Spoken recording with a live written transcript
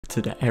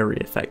to the Area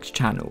Effects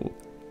channel.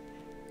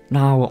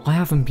 Now, I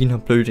haven't been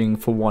uploading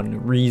for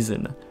one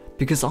reason,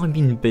 because I've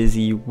been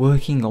busy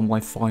working on my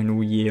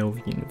final year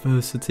of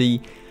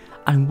university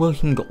and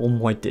working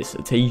on my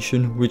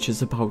dissertation, which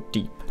is about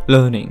deep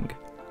learning.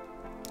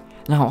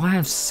 Now, I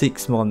have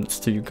 6 months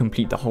to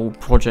complete the whole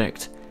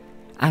project,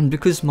 and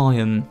because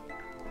my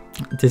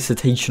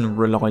dissertation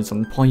relies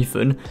on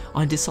Python,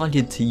 I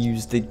decided to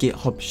use the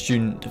GitHub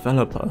Student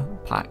Developer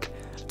Pack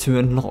to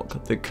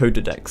unlock the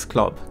CodeDex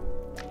club.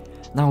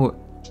 Now,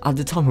 at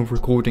the time of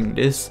recording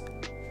this,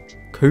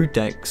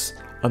 CodeDex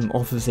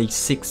offers a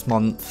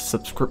 6-month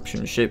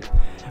subscriptionship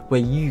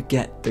where you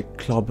get the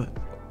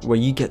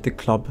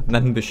club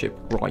membership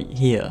right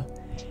here.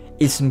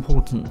 It's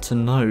important to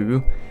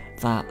know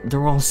that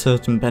there are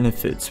certain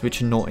benefits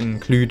which are not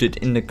included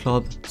in the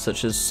club,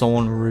 such as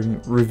someone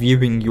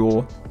reviewing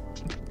your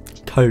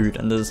code,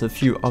 and there's a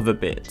few other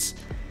bits.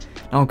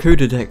 Now,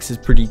 CodeDex is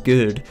pretty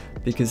good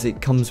because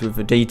it comes with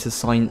a data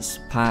science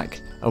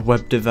pack, a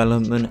web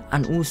development,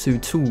 and also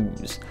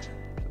tools.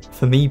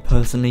 For me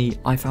personally,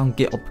 I found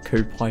GitHub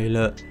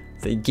Copilot,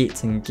 the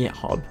Git and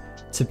GitHub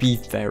to be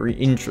very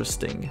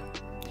interesting.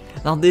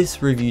 Now,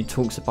 this review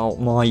talks about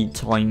my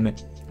time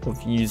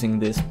of using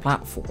this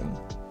platform,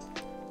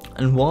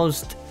 and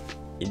whilst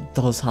it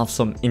does have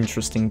some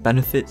interesting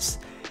benefits,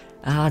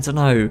 I don't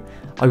know,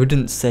 I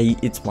wouldn't say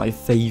it's my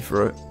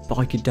favourite, but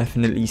I could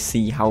definitely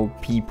see how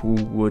people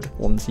would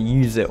want to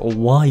use it, or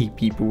why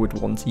people would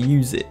want to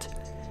use it.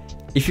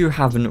 If you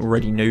haven't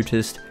already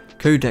noticed,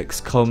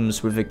 CodeDex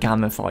comes with a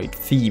gamified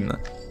theme.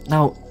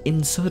 Now,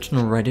 in certain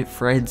Reddit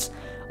threads,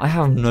 I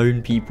have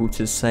known people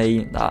to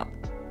say that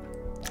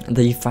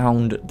they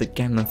found the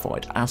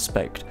gamified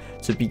aspect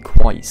to be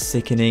quite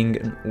sickening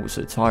and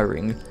also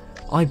tiring.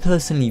 I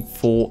personally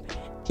thought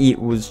it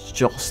was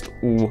just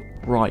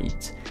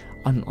alright.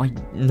 I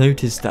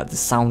noticed that the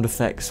sound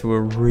effects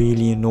were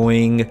really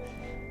annoying,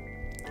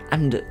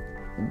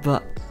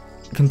 but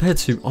compared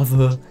to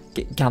other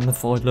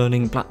gamified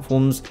learning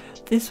platforms,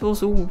 this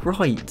was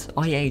alright.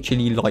 I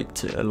actually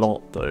liked it a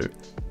lot though.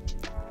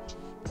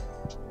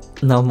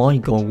 Now, my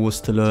goal was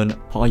to learn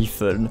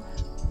Python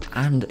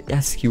and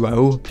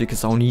SQL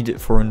because I'll need it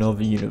for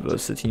another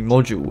university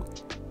module.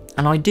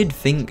 And I did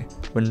think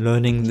when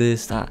learning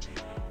this that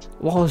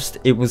whilst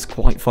it was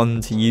quite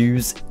fun to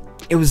use,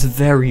 it was a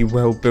very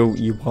well built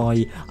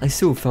UI, I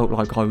still felt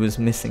like I was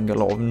missing a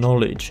lot of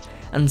knowledge,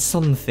 and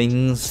some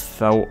things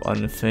felt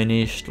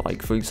unfinished,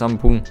 like for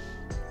example,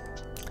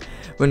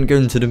 when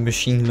going to the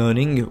machine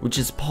learning, which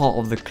is part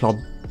of the club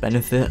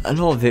benefit, a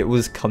lot of it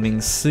was coming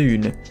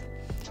soon,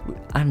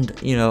 and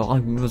you know, I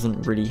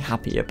wasn't really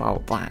happy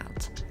about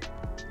that.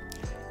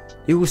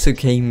 It also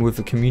came with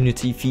a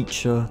community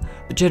feature,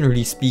 but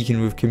generally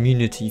speaking with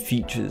community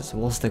features,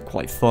 whilst they're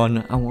quite fun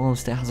and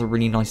whilst it has a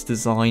really nice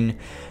design,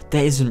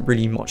 there isn't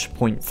really much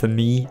point for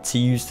me to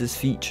use this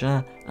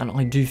feature, and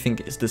I do think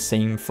it's the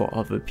same for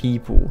other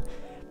people,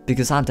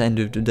 because at the end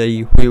of the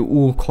day, we're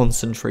all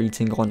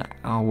concentrating on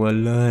our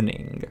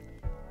learning.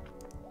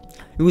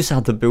 We also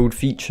had the build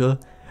feature,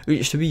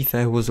 which to be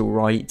fair was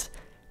alright,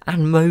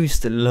 and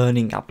most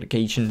learning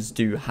applications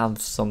do have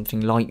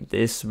something like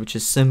this, which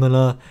is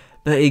similar.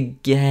 But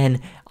again,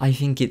 I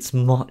think it's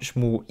much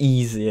more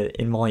easier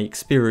in my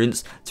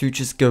experience to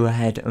just go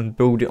ahead and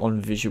build it on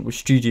Visual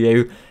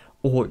Studio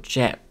or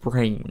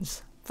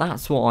JetBrains.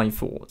 That's what I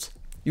thought.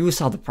 You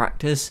also had the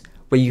practice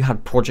where you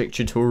had project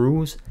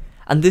tutorials,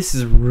 and this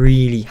is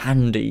really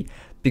handy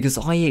because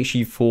I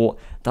actually thought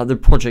that the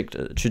project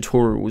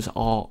tutorials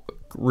are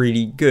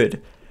really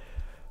good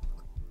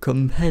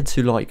compared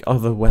to like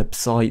other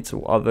websites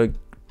or other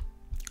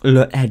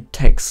ed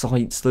tech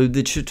sites, though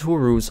the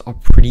tutorials are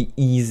pretty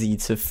easy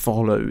to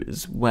follow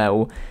as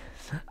well.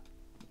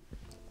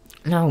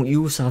 Now,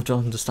 you also have to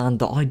understand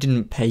that I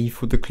didn't pay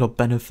for the club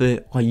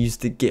benefit. I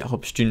used the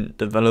GitHub Student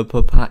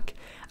Developer Pack,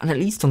 and at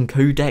least on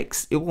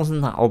CodeDex it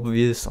wasn't that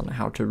obvious on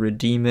how to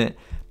redeem it,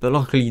 but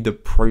luckily the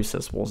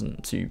process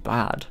wasn't too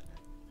bad.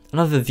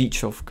 Another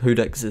feature of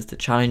CodeDex is the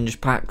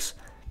challenge packs,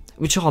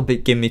 which are a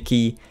bit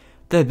gimmicky,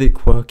 they're a bit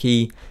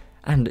quirky,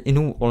 and in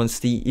all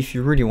honesty, if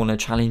you really want to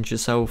challenge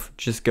yourself,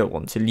 just go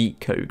on to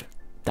LeetCode.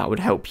 That would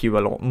help you a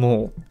lot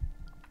more.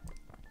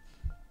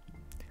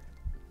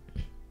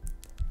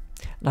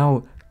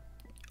 Now,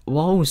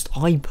 whilst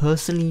I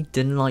personally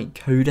didn't like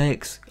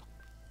CodeDex,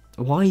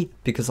 why?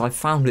 Because I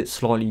found it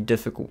slightly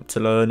difficult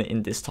to learn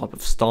in this type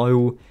of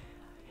style.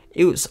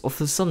 It was,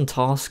 for some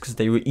tasks,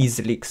 they were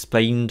easily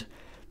explained,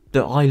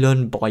 but I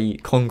learned by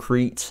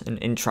concrete and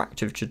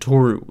interactive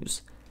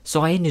tutorials,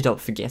 so I ended up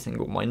forgetting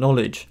all my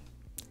knowledge.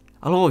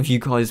 A lot of you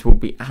guys will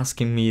be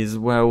asking me as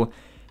well,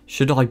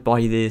 should I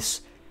buy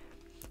this?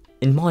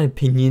 In my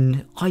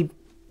opinion, I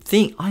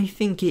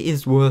think it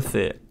is worth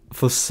it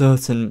for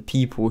certain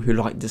people who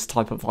like this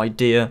type of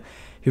idea,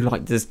 who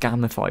like this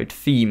gamified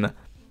theme.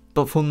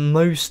 But for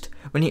most,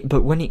 when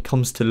it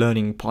comes to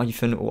learning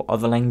Python or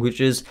other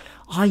languages,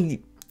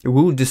 I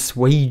will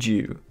dissuade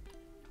you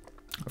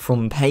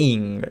from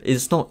paying.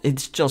 It's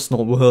just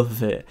not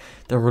worth it.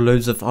 There are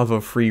loads of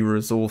other free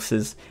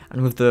resources,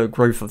 and with the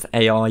growth of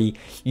AI,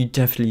 you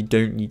definitely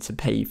don't need to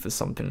pay for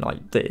something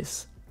like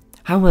this.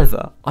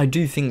 However, I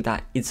do think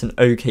that it's an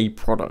okay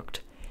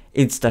product.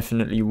 It's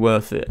definitely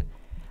worth it.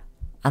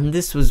 And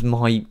this was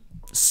my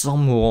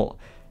somewhat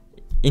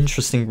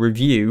interesting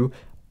review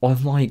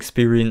of my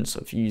experience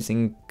of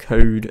using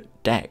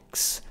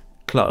CodeDex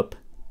Club.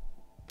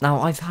 Now,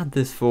 I've had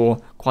this for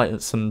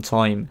quite some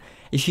time.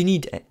 If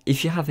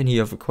you have any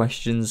other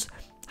questions,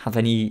 have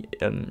any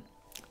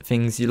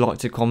things you'd like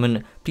to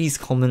comment, please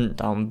comment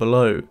down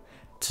below.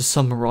 To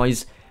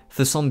summarize,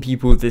 for some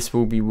people this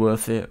will be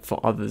worth it, for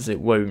others it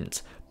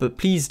won't. But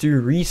please do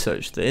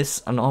research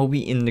this, and I'll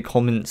be in the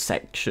comments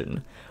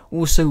section.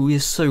 Also, we're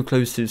so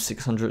close to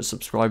 600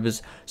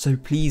 subscribers, so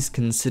please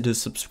consider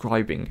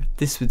subscribing.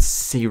 This would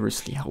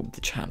seriously help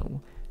the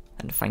channel.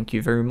 And thank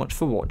you very much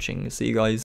for watching. See you guys.